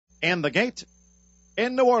in the gate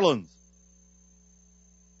in New Orleans.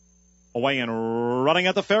 Away and running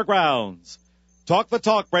at the fairgrounds. Talk the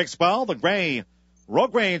Talk breaks well. The gray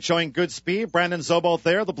Rogue Rage showing good speed. Brandon Zobo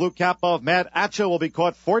there. The blue cap of Mad Atcha will be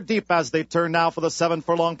caught 4 deep as they turn now for the 7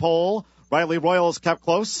 furlong pole. Riley Royal is kept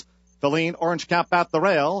close. Feline Orange Cap at the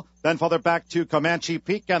rail. Then farther back to Comanche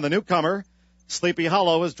Peak and the newcomer. Sleepy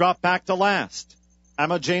Hollow is dropped back to last.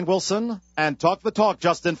 Emma Jane Wilson and Talk the Talk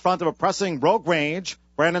just in front of a pressing Rogue Rage.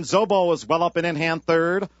 Brandon Zobo is well up and in hand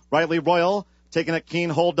third. Riley Royal taking a keen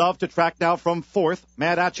hold of to track now from 4th.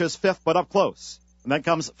 Mad Atcha's 5th, but up close. And then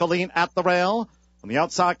comes Feline at the rail. On the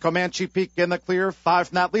outside, Comanche Peak in the clear,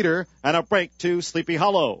 5 knot leader, and a break to Sleepy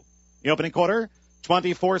Hollow. The opening quarter,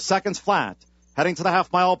 24 seconds flat. Heading to the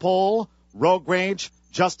half-mile pole, Rogue Rage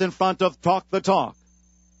just in front of Talk the Talk.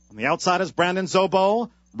 On the outside is Brandon Zobo.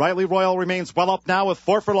 Riley Royal remains well up now with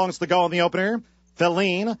 4 furlongs to go in the opener.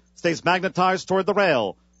 Feline stays magnetized toward the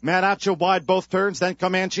rail. Mad Atcha wide both turns, then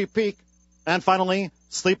Comanche Peak. And finally,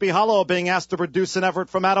 Sleepy Hollow being asked to produce an effort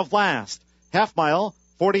from out of last. Half mile,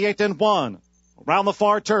 48-1. Around the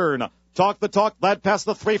far turn, Talk the Talk led past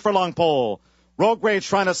the 3 furlong pole. Rogue Rage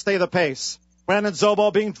trying to stay the pace. Brandon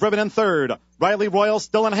Zobo being driven in third. Riley Royal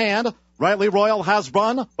still in hand. Riley Royal has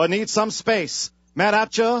run, but needs some space. Mad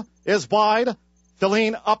Atcha is wide.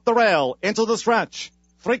 Feline up the rail, into the stretch.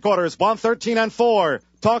 3/4, 1:13-4.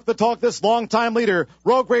 Talk the Talk, this long-time leader.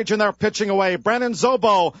 Rogue Rage in there pitching away. Brandon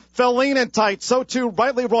Zobo, Feline in tight. So too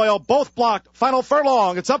Riley Royal, both blocked. Final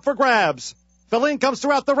furlong, it's up for grabs. Feline comes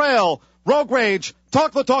throughout the rail. Rogue Rage,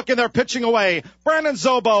 Talk the Talk in there pitching away. Brandon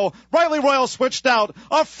Zobo, Riley Royal switched out.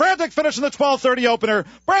 A frantic finish in the 12:30 opener.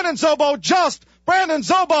 Brandon Zobo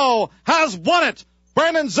has won it.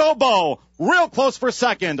 Brandon Zobo, real close for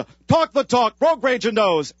second. Talk the Talk, Rogue Rage and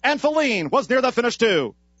Nose, and Feline was near the finish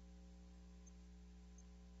too.